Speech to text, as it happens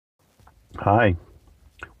Hi,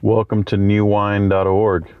 welcome to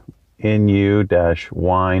newwine.org,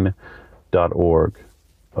 nu-wine.org,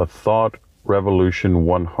 a thought revolution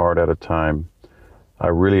one heart at a time. I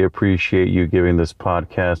really appreciate you giving this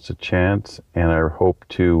podcast a chance, and I hope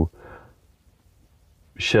to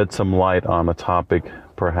shed some light on a topic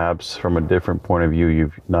perhaps from a different point of view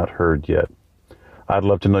you've not heard yet. I'd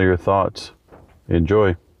love to know your thoughts.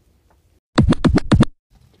 Enjoy.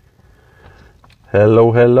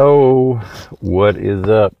 Hello, hello. What is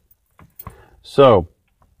up? So,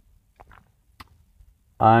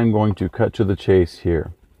 I'm going to cut to the chase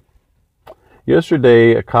here.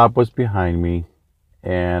 Yesterday, a cop was behind me,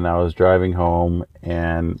 and I was driving home,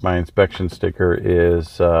 and my inspection sticker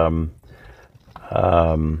is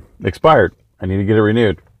expired. I need to get it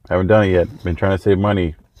renewed. I haven't done it yet. Been trying to save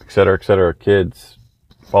money, etc., kids,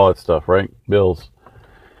 all that stuff, right? Bills.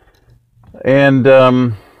 And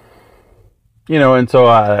and so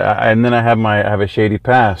and then I have a shady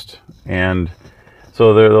past, and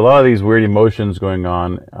so there's a lot of these weird emotions going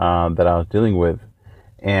on that I was dealing with,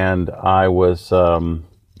 and I was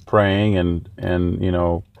praying, and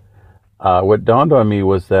what dawned on me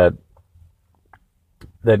was that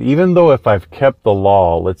even though if I've kept the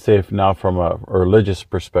law, let's say if now from a religious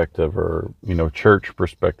perspective or church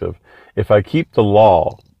perspective, if I keep the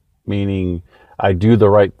law, meaning I do the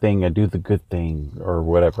right thing, I do the good thing or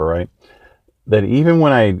whatever, right? That even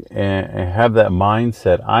when I have that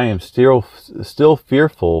mindset, I am still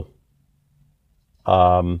fearful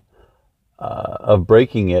of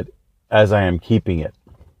breaking it as I am keeping it.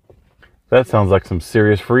 That sounds like some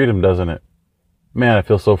serious freedom, doesn't it? Man, I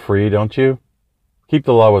feel so free, don't you? Keep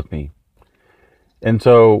the law with me. And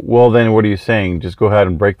so, well, then what are you saying? Just go ahead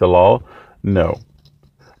and break the law? No.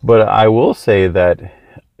 But I will say that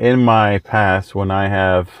in my past, I'm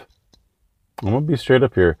going to be straight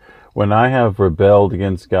up here. When I have rebelled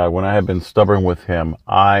against God, when I have been stubborn with Him,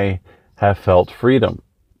 I have felt freedom,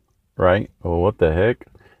 right? Well, what the heck?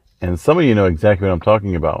 And some of you know exactly what I'm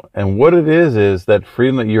talking about. And what it is that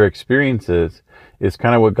freedom that you're experiencing is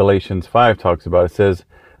kind of what Galatians 5 talks about. It says,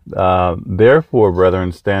 therefore,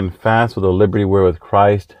 brethren, stand fast with the liberty wherewith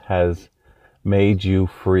Christ has made you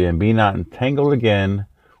free, and be not entangled again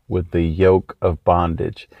with the yoke of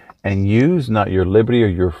bondage. And use not your liberty or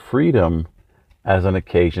your freedom as an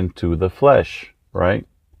occasion to the flesh, right?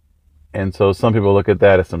 And so some people look at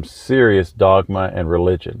that as some serious dogma and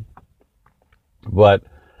religion. But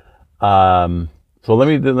so let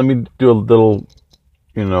me do a little,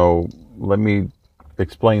 let me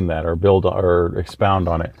explain that or build or expound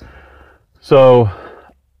on it. So,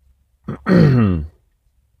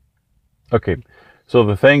 okay. So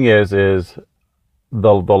the thing is the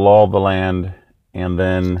law of the land, and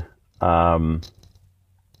then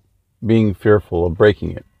being fearful of breaking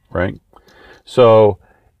it, right? So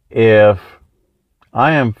if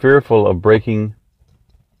I am fearful of breaking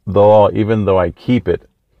the law, even though I keep it,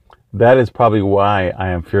 that is probably why I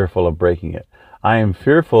am fearful of breaking it. I am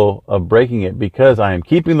fearful of breaking it because I am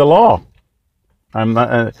keeping the law. I'm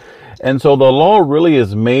not, and so the law really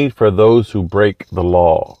is made for those who break the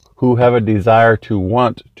law, who have a desire to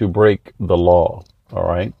want to break the law. All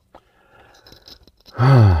right.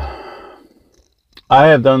 I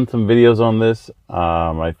have done some videos on this.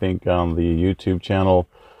 I think on the YouTube channel,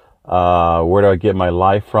 Where Do I Get My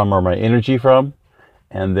Life From or My Energy From?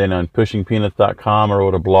 And then on pushingpeanuts.com, I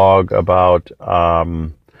wrote a blog about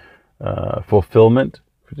fulfillment.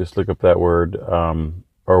 If you just look up that word,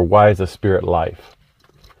 or why is the spirit life?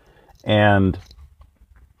 And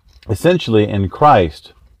essentially in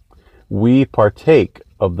Christ, we partake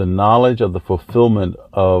of the knowledge of the fulfillment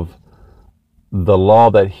of the law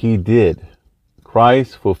that He did.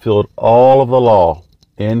 Christ fulfilled all of the law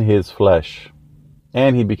in His flesh,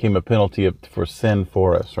 and He became a penalty for sin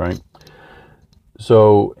for us, right?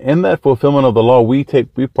 So in that fulfillment of the law, we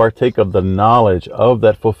partake of the knowledge of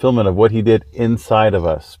that fulfillment of what He did inside of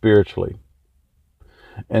us spiritually.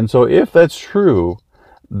 And so if that's true,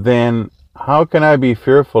 then how can I be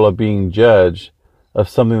fearful of being judged of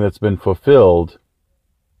something that's been fulfilled,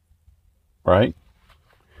 right?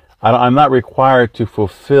 I'm not required to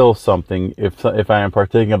fulfill something if I am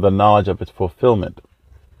partaking of the knowledge of its fulfillment.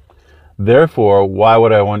 Therefore, why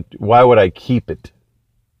would I keep it?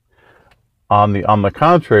 On the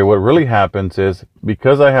contrary, what really happens is,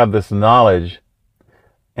 because I have this knowledge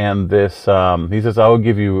and this, He says, I will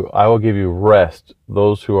give you rest,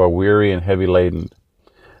 those who are weary and heavy laden.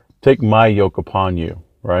 Take my yoke upon you,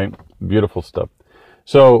 right? Beautiful stuff.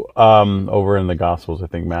 So, over in the Gospels, I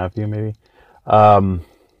think Matthew maybe.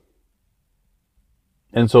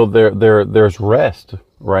 And so there's rest,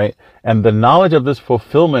 right? And the knowledge of this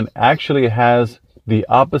fulfillment actually has the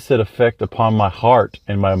opposite effect upon my heart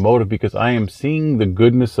and my motive, because I am seeing the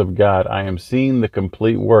goodness of God. I am seeing the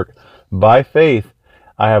complete work. By faith,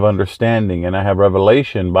 I have understanding and I have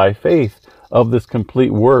revelation by faith of this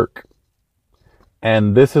complete work.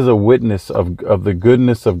 And this is a witness of the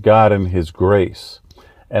goodness of God and His grace.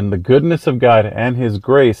 And the goodness of God and His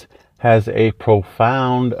grace has a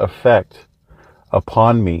profound effect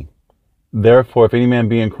upon me. Therefore, if any man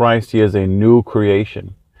be in Christ, he is a new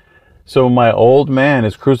creation. So my old man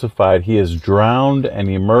is crucified. He is drowned and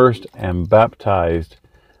immersed and baptized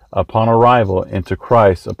upon arrival into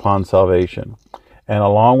Christ upon salvation. And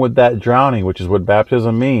along with that drowning, which is what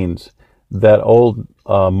baptism means, that old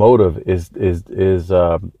motive is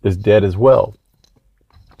dead as well.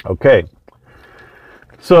 Okay.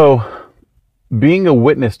 So being a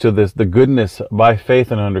witness to this, the goodness by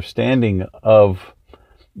faith and understanding of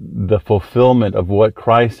the fulfillment of what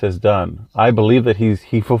Christ has done. I believe that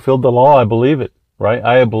he fulfilled the law. I believe it, right?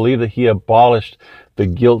 I believe that He abolished the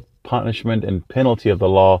guilt, punishment, and penalty of the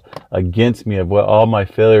law against me, of what all my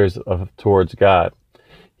failures towards God.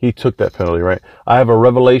 He took that penalty, right? I have a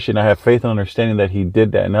revelation. I have faith and understanding that He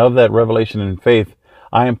did that. And of that revelation and faith,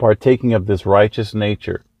 I am partaking of this righteous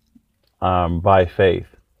nature by faith.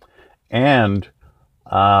 And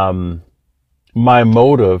my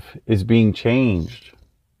motive is being changed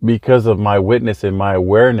because of my witness and my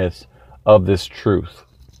awareness of this truth.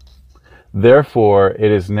 Therefore,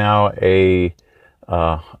 it is now a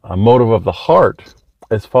motive of the heart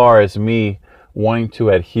as far as me wanting to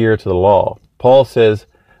adhere to the law. Paul says,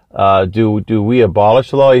 do we abolish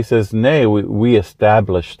the law? He says, nay, we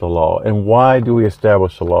establish the law. And why do we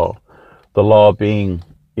establish the law? The law being,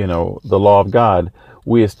 the law of God.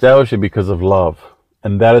 We establish it because of love.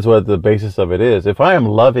 And that is what the basis of it is. If I am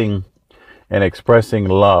loving and expressing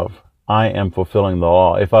love, I am fulfilling the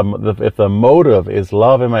law. If the motive is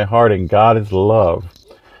love in my heart and God is love,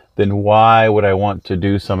 then why would I want to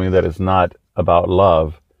do something that is not about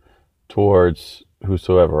love towards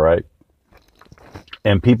whosoever, right?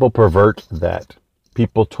 And people pervert that.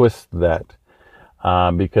 People twist that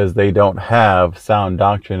because they don't have sound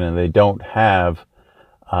doctrine and they don't have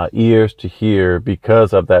ears to hear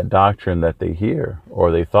because of that doctrine that they hear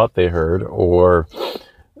or they thought they heard, or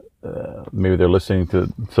maybe they're listening to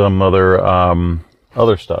some other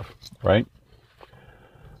stuff, right?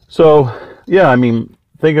 So, yeah, I mean,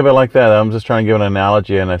 think of it like that. I'm just trying to give an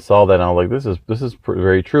analogy, and I saw that, and I was like, this is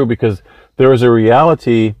very true, because there was a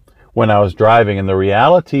reality when I was driving, and the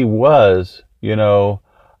reality was, even though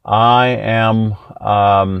I'm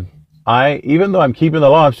keeping the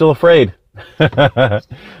law, I'm still afraid, and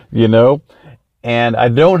I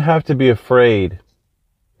don't have to be afraid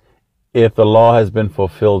if the law has been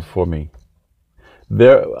fulfilled for me.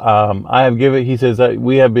 He says that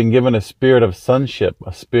we have been given a spirit of sonship,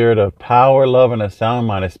 a spirit of power, love, and a sound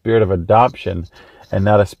mind, a spirit of adoption, and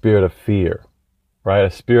not a spirit of fear, right?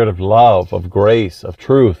 A spirit of love, of grace, of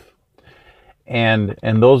truth. And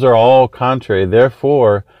those are all contrary.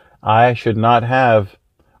 Therefore, I should not have,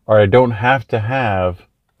 or I don't have to have,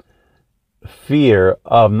 fear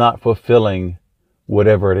of not fulfilling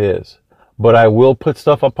whatever it is. But I will put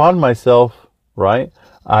stuff upon myself, right?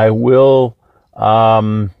 I will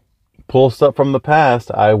pull stuff from the past.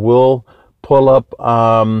 I will pull up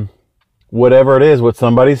whatever it is, what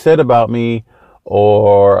somebody said about me,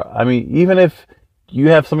 or, even if you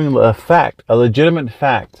have something, a legitimate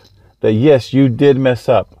fact, that yes, you did mess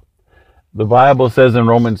up. The Bible says in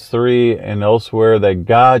Romans 3 and elsewhere that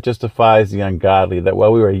God justifies the ungodly, that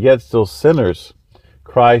while we were yet still sinners,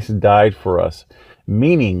 Christ died for us,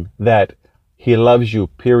 meaning that He loves you,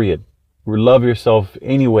 period. Love yourself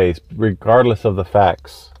anyways, regardless of the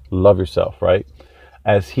facts. Love yourself, right?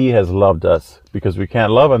 As He has loved us, because we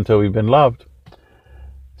can't love until we've been loved.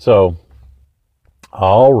 So,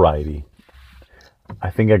 alrighty. I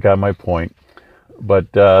think I got my point.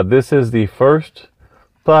 But this is the first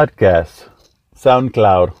podcast,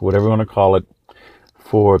 SoundCloud, whatever you want to call it,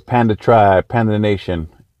 for Panda Tribe, Panda Nation.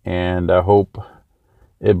 And I hope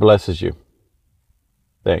it blesses you.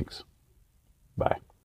 Thanks. Bye.